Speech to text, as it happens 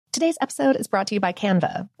Today's episode is brought to you by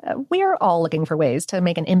Canva. We're all looking for ways to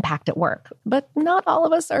make an impact at work, but not all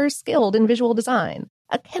of us are skilled in visual design.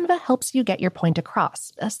 Canva helps you get your point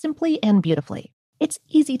across, simply and beautifully. It's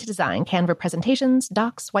easy to design Canva presentations,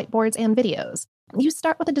 docs, whiteboards, and videos. You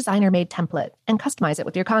start with a designer-made template and customize it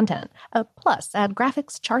with your content. Plus, add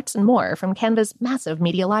graphics, charts, and more from Canva's massive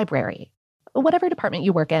media library. Whatever department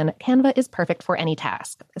you work in, Canva is perfect for any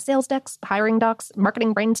task. Sales decks, hiring docs,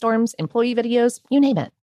 marketing brainstorms, employee videos, you name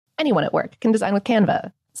it. Anyone at work can design with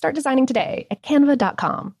Canva. Start designing today at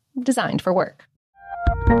canva.com. Designed for work.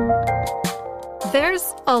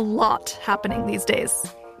 There's a lot happening these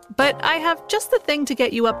days, but I have just the thing to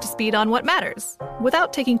get you up to speed on what matters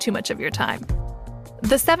without taking too much of your time.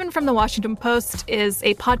 The 7 from the Washington Post is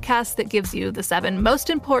a podcast that gives you the 7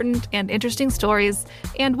 most important and interesting stories,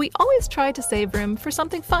 and we always try to save room for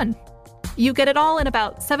something fun. You get it all in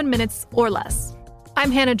about 7 minutes or less.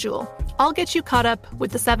 I'm Hannah Jewell. I'll get you caught up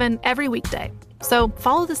with the 7 every weekday. So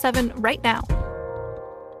follow the 7 right now.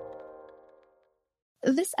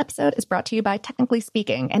 This episode is brought to you by Technically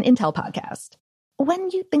Speaking, an Intel podcast. When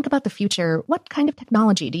you think about the future, what kind of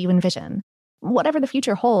technology do you envision? Whatever the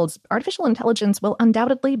future holds, artificial intelligence will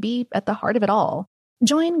undoubtedly be at the heart of it all.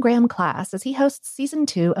 Join Graham Class as he hosts Season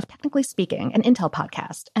 2 of Technically Speaking, an Intel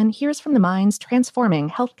podcast, and hears from the minds transforming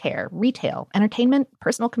healthcare, retail, entertainment,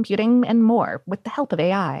 personal computing, and more with the help of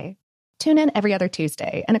AI. Tune in every other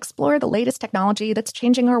Tuesday and explore the latest technology that's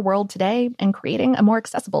changing our world today and creating a more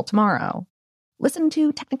accessible tomorrow. Listen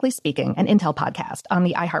to Technically Speaking, an Intel podcast on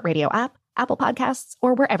the iHeartRadio app, Apple Podcasts,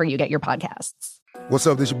 or wherever you get your podcasts. What's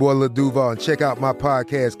up, this your boy Lil Duval, and check out my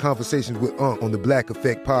podcast, Conversations with Unc, on the Black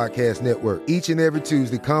Effect Podcast Network. Each and every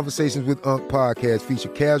Tuesday, Conversations with Unc podcast feature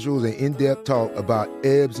casuals and in-depth talk about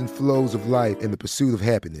ebbs and flows of life and the pursuit of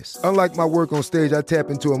happiness. Unlike my work on stage, I tap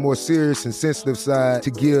into a more serious and sensitive side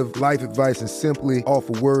to give life advice and simply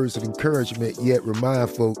offer words of encouragement, yet remind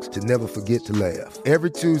folks to never forget to laugh.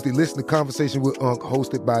 Every Tuesday, listen to Conversation with Unc,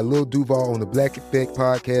 hosted by Lil Duval on the Black Effect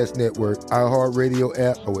Podcast Network, iHeartRadio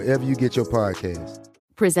app, or wherever you get your podcasts.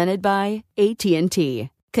 Presented by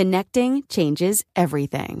AT&T. Connecting changes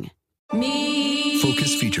everything.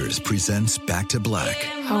 Focus Features presents Back to Black.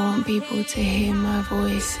 I want people to hear my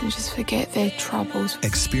voice and just forget their troubles.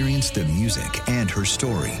 Experience the music and her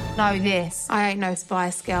story. Know this, I ain't no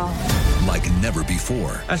Spice Girl. Like never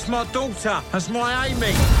before. That's my daughter. That's my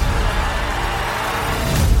Amy.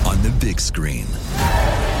 On the big screen.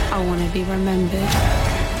 I want to be remembered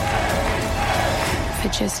for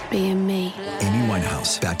just being me. Amy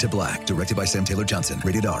Winehouse, Back to Black, directed by Sam Taylor Johnson.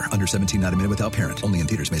 Rated R, under 17, not a minute without parent. Only in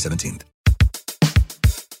theaters May 17th.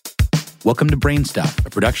 Welcome to Brain Stuff, a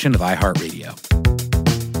production of iHeartRadio.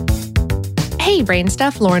 Hey, Brain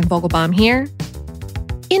Stuff, Lauren Vogelbaum here.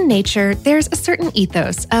 In nature, there's a certain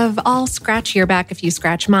ethos of I'll scratch your back if you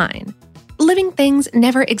scratch mine. Living things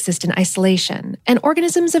never exist in isolation, and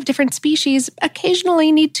organisms of different species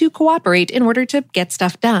occasionally need to cooperate in order to get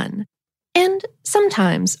stuff done. And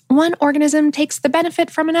sometimes one organism takes the benefit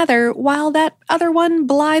from another while that other one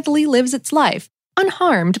blithely lives its life,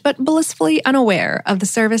 unharmed but blissfully unaware of the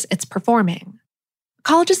service it's performing.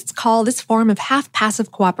 Ecologists call this form of half-passive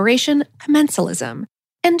cooperation commensalism,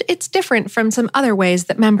 and it's different from some other ways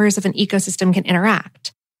that members of an ecosystem can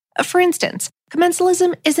interact. For instance,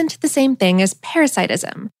 commensalism isn't the same thing as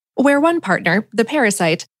parasitism, where one partner, the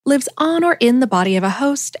parasite, lives on or in the body of a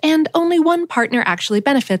host, and only one partner actually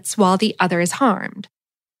benefits while the other is harmed.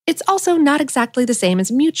 It's also not exactly the same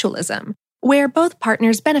as mutualism, where both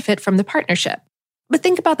partners benefit from the partnership. But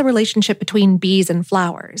think about the relationship between bees and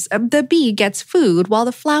flowers. The bee gets food while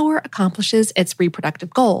the flower accomplishes its reproductive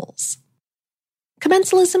goals.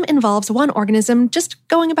 Commensalism involves one organism just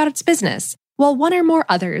going about its business, while one or more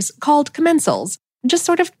others, called commensals, just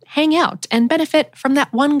sort of hang out and benefit from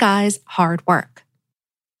that one guy's hard work.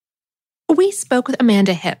 We spoke with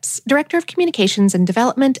Amanda Hips, Director of Communications and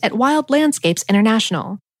Development at Wild Landscapes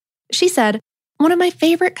International. She said, "One of my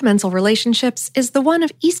favorite commensal relationships is the one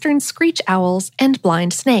of eastern screech owls and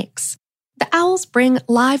blind snakes. The owls bring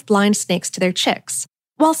live blind snakes to their chicks.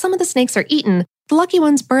 While some of the snakes are eaten, the lucky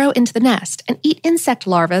ones burrow into the nest and eat insect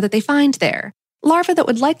larvae that they find there, larvae that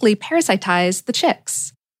would likely parasitize the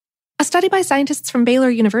chicks. A study by scientists from Baylor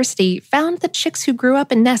University found that chicks who grew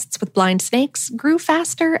up in nests with blind snakes grew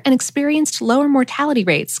faster and experienced lower mortality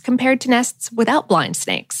rates compared to nests without blind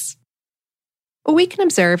snakes." We can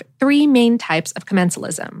observe 3 main types of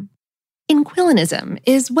commensalism. Inquilinism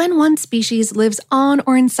is when one species lives on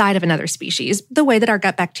or inside of another species, the way that our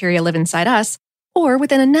gut bacteria live inside us, or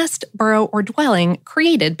within a nest, burrow, or dwelling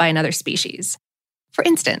created by another species. For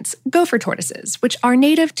instance, gopher tortoises, which are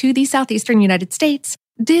native to the southeastern United States,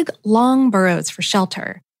 dig long burrows for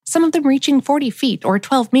shelter, some of them reaching 40 feet or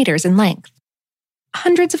 12 meters in length.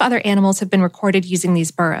 Hundreds of other animals have been recorded using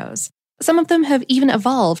these burrows. Some of them have even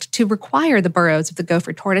evolved to require the burrows of the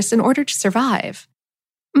gopher tortoise in order to survive.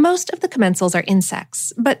 Most of the commensals are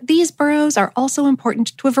insects, but these burrows are also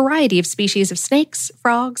important to a variety of species of snakes,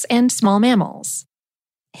 frogs, and small mammals.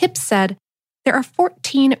 Hipps said, there are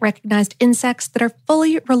 14 recognized insects that are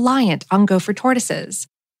fully reliant on gopher tortoises.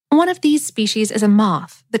 One of these species is a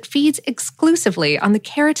moth that feeds exclusively on the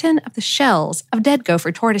keratin of the shells of dead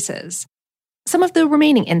gopher tortoises. Some of the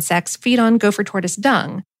remaining insects feed on gopher tortoise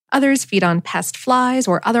dung, others feed on pest flies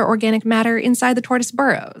or other organic matter inside the tortoise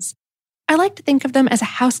burrows. I like to think of them as a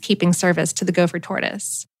housekeeping service to the gopher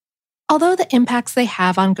tortoise. Although the impacts they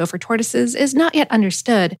have on gopher tortoises is not yet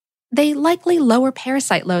understood, they likely lower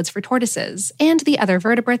parasite loads for tortoises and the other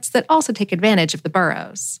vertebrates that also take advantage of the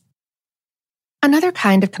burrows. Another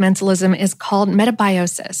kind of commensalism is called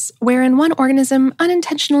metabiosis, wherein one organism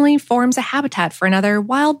unintentionally forms a habitat for another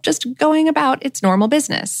while just going about its normal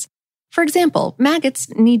business. For example, maggots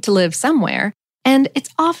need to live somewhere, and it's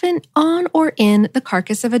often on or in the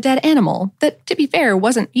carcass of a dead animal that, to be fair,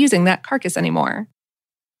 wasn't using that carcass anymore.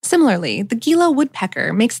 Similarly, the Gila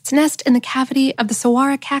woodpecker makes its nest in the cavity of the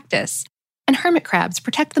saguaro cactus, and hermit crabs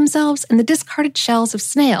protect themselves in the discarded shells of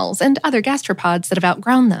snails and other gastropods that have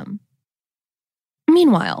outgrown them.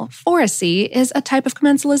 Meanwhile, foracy is a type of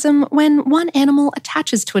commensalism when one animal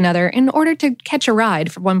attaches to another in order to catch a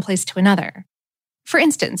ride from one place to another. For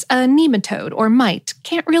instance, a nematode or mite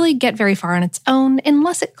can't really get very far on its own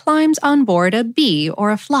unless it climbs on board a bee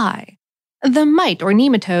or a fly. The mite or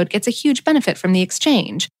nematode gets a huge benefit from the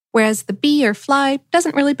exchange, whereas the bee or fly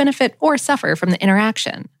doesn't really benefit or suffer from the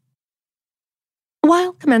interaction.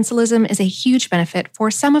 While commensalism is a huge benefit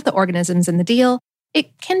for some of the organisms in the deal,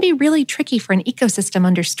 it can be really tricky for an ecosystem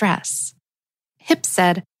under stress. Hipps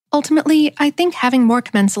said, ultimately, I think having more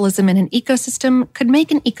commensalism in an ecosystem could make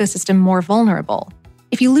an ecosystem more vulnerable.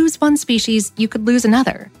 If you lose one species, you could lose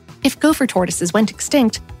another. If gopher tortoises went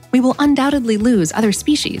extinct, we will undoubtedly lose other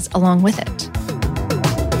species along with it.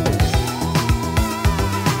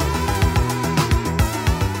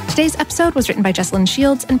 Today's episode was written by Jessalyn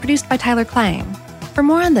Shields and produced by Tyler Klang. For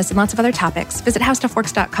more on this and lots of other topics, visit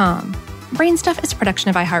howstuffworks.com. Brainstuff is a production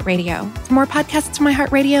of iHeartRadio. For more podcasts from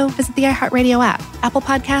iHeartRadio, visit the iHeartRadio app, Apple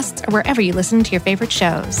Podcasts, or wherever you listen to your favorite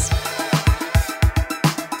shows.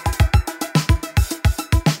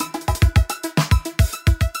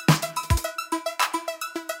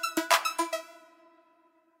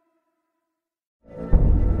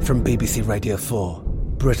 From BBC Radio 4,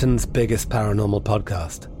 Britain's biggest paranormal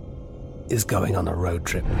podcast is going on a road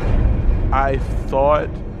trip. I thought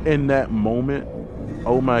in that moment,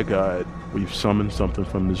 oh my God, we've summoned something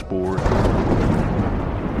from this board.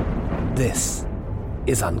 This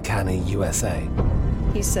is Uncanny USA.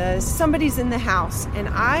 He says, somebody's in the house, and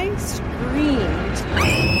I screamed.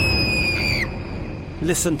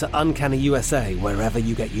 Listen to Uncanny USA wherever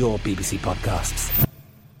you get your BBC podcasts,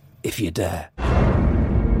 if you dare.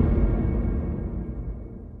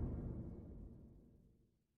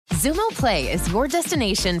 Xumo Play is your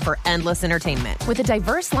destination for endless entertainment. With a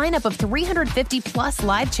diverse lineup of 350-plus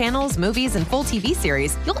live channels, movies, and full TV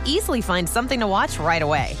series, you'll easily find something to watch right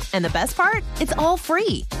away. And the best part? It's all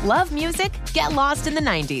free. Love music? Get lost in the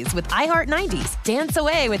 90s with iHeart 90s, dance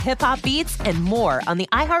away with hip-hop beats, and more on the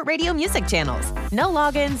iHeartRadio music channels. No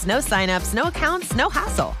logins, no signups, no accounts, no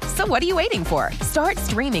hassle. So what are you waiting for? Start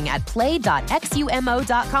streaming at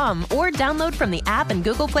play.xumo.com or download from the app and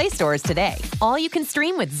Google Play stores today. All you can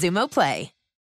stream with Xumo Play.